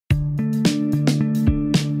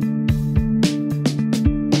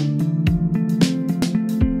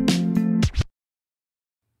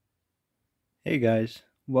Hey guys,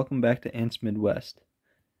 welcome back to Ants Midwest.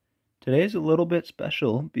 Today's a little bit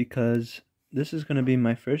special because this is going to be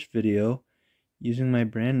my first video using my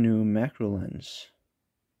brand new macro lens.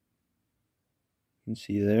 You can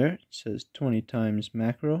see there, it says 20 times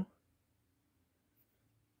macro.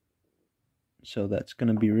 So that's going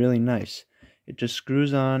to be really nice. It just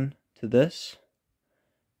screws on to this,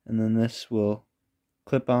 and then this will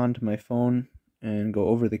clip on to my phone and go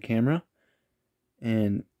over the camera,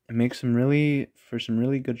 and it makes some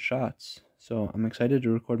really good shots. So I'm excited to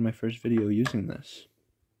record my first video using this.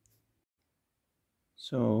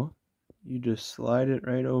 So you just slide it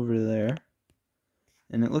right over there,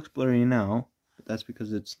 and it looks blurry now, but that's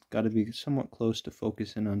because it's got to be somewhat close to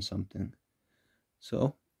focus in on something.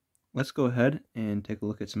 So let's go ahead and take a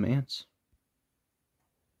look at some ants.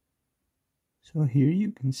 So here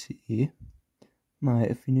you can see my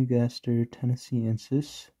Aphaenogaster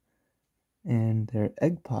Tenneseensis and their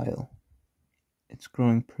egg pile. It's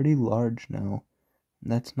growing pretty large now,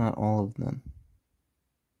 and that's not all of them.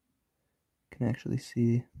 You can actually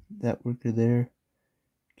see that worker there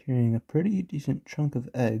carrying a pretty decent chunk of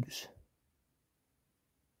eggs.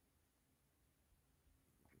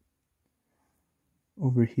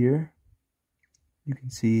 Over here, you can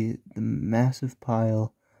see the massive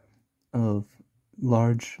pile of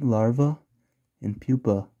large larvae and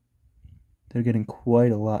pupa. They're getting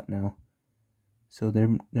quite a lot now. So their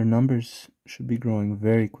numbers should be growing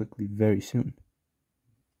very quickly, very soon.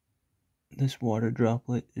 This water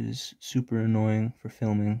droplet is super annoying for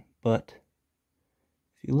filming, but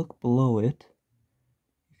if you look below it,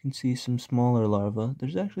 you can see some smaller larvae.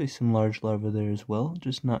 There's actually some large larvae there as well,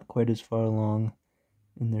 just not quite as far along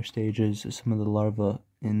in their stages as some of the larvae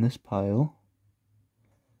in this pile.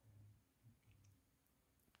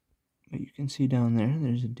 But you can see down there,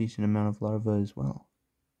 there's a decent amount of larvae as well.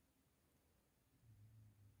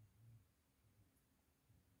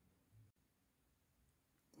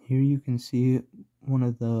 Here you can see one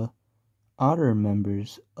of the odder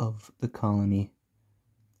members of the colony.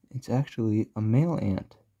 It's actually a male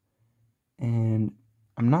ant, and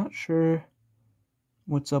I'm not sure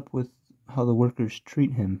what's up with how the workers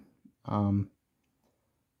treat him. I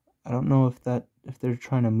don't know if they're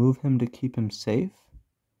trying to move him to keep him safe,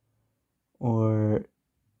 or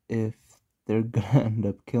if they're gonna end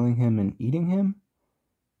up killing him and eating him,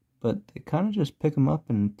 but they kind of just pick him up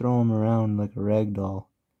and throw him around like a rag doll.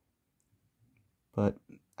 But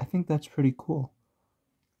I think that's pretty cool.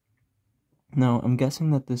 Now, I'm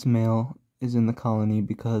guessing that this male is in the colony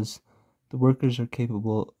because the workers are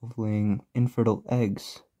capable of laying infertile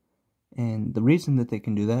eggs. And the reason that they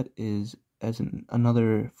can do that is as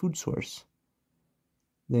another food source.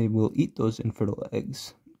 They will eat those infertile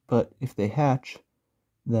eggs, but if they hatch,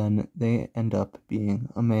 then they end up being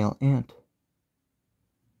a male ant.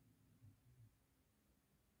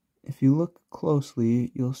 If you look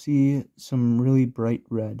closely, you'll see some really bright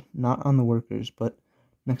red, not on the workers, but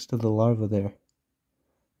next to the larva there.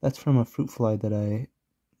 That's from a fruit fly that I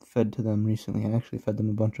fed to them recently. I actually fed them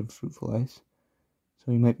a bunch of fruit flies,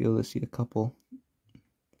 so you might be able to see a couple.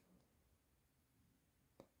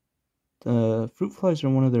 The fruit flies are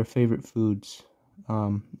one of their favorite foods.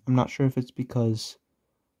 I'm not sure if it's because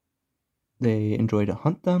they enjoy to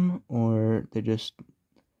hunt them, or they just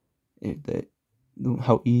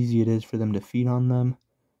how easy it is for them to feed on them,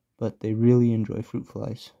 but they really enjoy fruit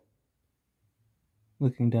flies.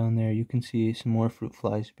 Looking down there, you can see some more fruit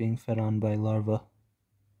flies being fed on by larvae.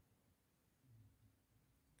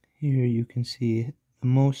 Here you can see the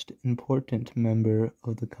most important member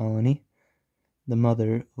of the colony, the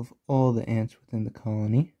mother of all the ants within the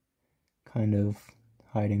colony, kind of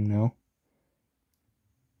hiding now.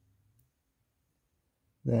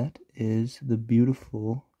 That is the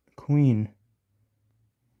beautiful queen.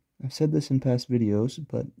 I've said this in past videos,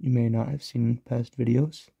 but you may not have seen past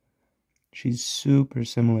videos. She's super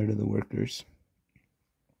similar to the workers.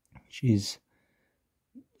 She's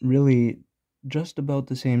really just about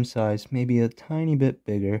the same size, maybe a tiny bit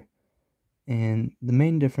bigger, and the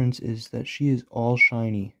main difference is that she is all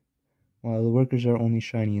shiny, while the workers are only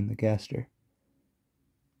shiny in the gaster.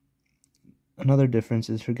 Another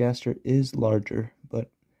difference is her gaster is larger,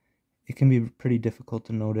 but it can be pretty difficult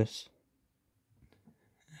to notice.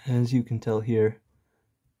 As you can tell here,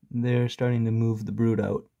 they're starting to move the brood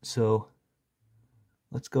out, so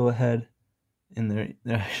let's go ahead, and they're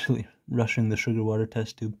actually rushing the sugar water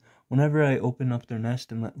test tube. Whenever I open up their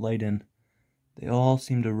nest and let light in, they all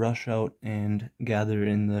seem to rush out and gather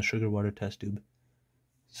in the sugar water test tube.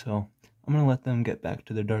 So I'm going to let them get back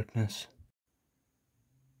to their darkness.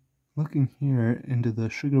 Looking here into the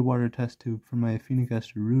sugar water test tube for my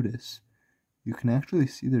Aphaenogaster Rudis, you can actually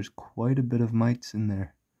see there's quite a bit of mites in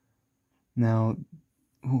there. Now,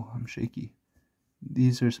 oh, I'm shaky.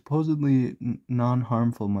 These are supposedly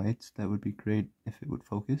non-harmful mites. That would be great if it would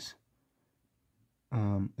focus.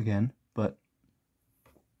 Again, but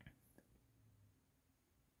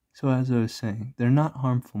so as I was saying, they're not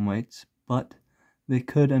harmful mites, but they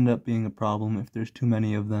could end up being a problem if there's too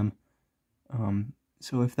many of them.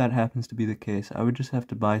 So if that happens to be the case, I would just have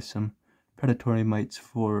to buy some predatory mites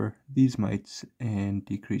for these mites and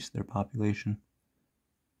decrease their population.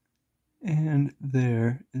 And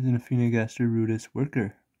there is an Aphaenogaster Rudis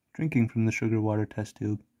worker drinking from the sugar water test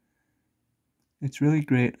tube. It's really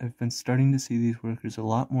great. I've been starting to see these workers a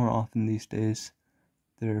lot more often these days.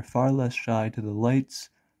 They're far less shy to the lights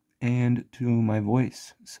and to my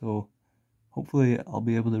voice, so hopefully I'll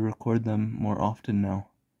be able to record them more often now.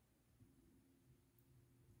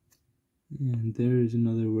 And there is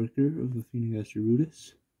another worker of Aphaenogaster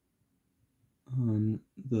Rudis on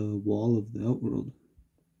the wall of the outworld.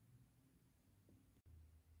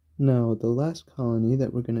 Now, the last colony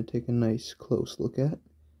that we're going to take a nice close look at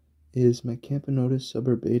is my Camponotus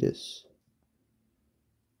Subbarbatus.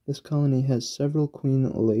 This colony has several queen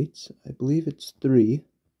elates, I believe it's 3,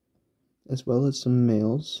 as well as some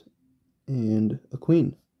males and a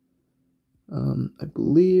queen. I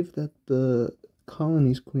believe that the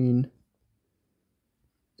colony's queen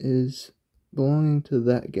is belonging to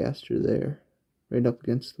that gaster there, right up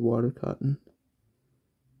against the water cotton.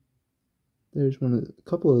 There's a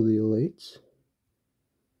couple of the elates,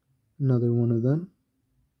 another one of them.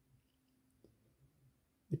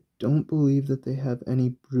 I don't believe that they have any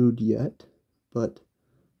brood yet, but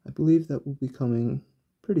I believe that will be coming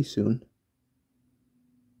pretty soon.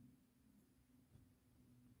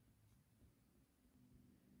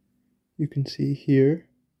 You can see here,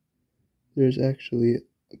 there's actually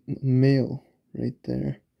a male right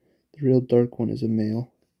there. The real dark one is a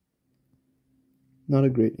male. Not a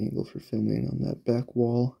great angle for filming on that back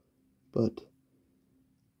wall, but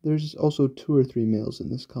there's also 2 or 3 males in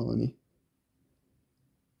this colony.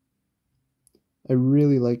 I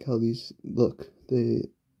really like how these look.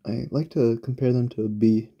 I like to compare them to a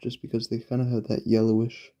bee just because they kind of have that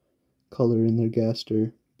yellowish color in their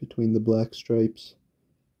gaster between the black stripes.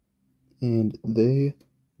 And they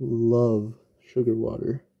love sugar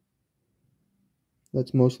water.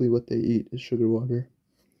 That's mostly what they eat, is sugar water.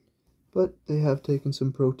 But they have taken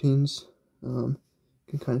some proteins. You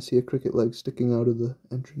can kind of see a cricket leg sticking out of the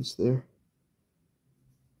entrance there.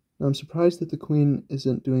 Now, I'm surprised that the queen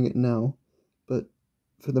isn't doing it now, but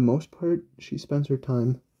for the most part, she spends her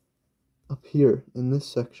time up here in this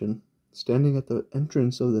section, standing at the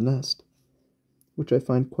entrance of the nest, which I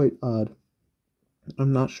find quite odd.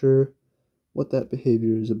 I'm not sure what that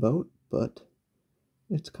behavior is about, but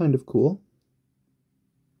it's kind of cool.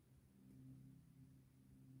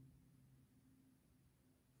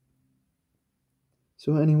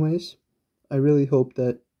 So anyways, I really hope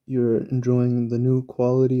that you're enjoying the new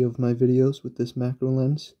quality of my videos with this macro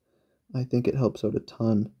lens. I think it helps out a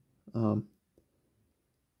ton.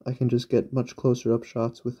 I can just get much closer up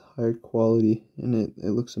shots with higher quality, and it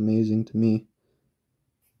looks amazing to me.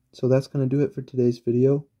 So that's going to do it for today's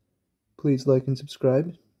video. Please like and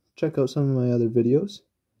subscribe. Check out some of my other videos,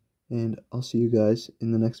 and I'll see you guys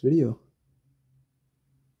in the next video.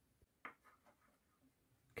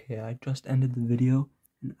 Okay, I just ended the video,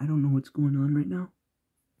 and I don't know what's going on right now,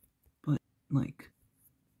 but, like,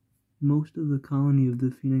 most of the colony of the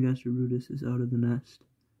Aphaenogaster Rudis is out of the nest,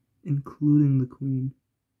 including the queen.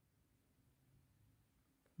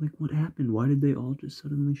 Like, what happened? Why did they all just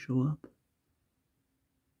suddenly show up?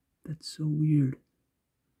 That's so weird.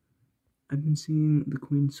 I've been seeing the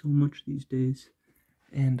queen so much these days,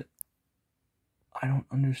 and I don't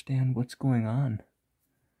understand what's going on.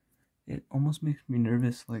 It almost makes me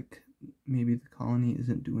nervous, like maybe the colony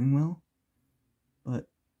isn't doing well, but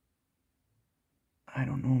I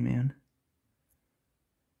don't know, man.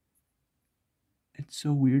 It's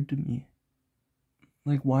so weird to me.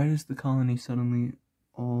 Like, why is the colony suddenly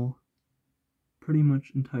all pretty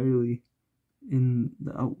much entirely in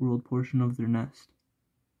the outworld portion of their nest?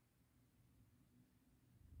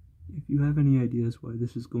 If you have any ideas why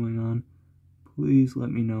this is going on, please let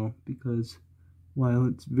me know, because while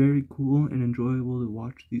it's very cool and enjoyable to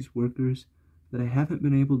watch these workers that I haven't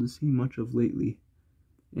been able to see much of lately,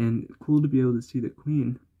 and cool to be able to see the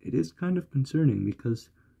queen, it is kind of concerning because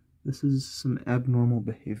this is some abnormal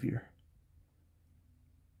behavior.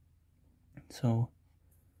 So,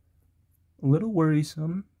 a little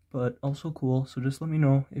worrisome, but also cool, so just let me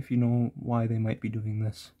know if you know why they might be doing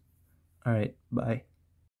this. Alright, bye.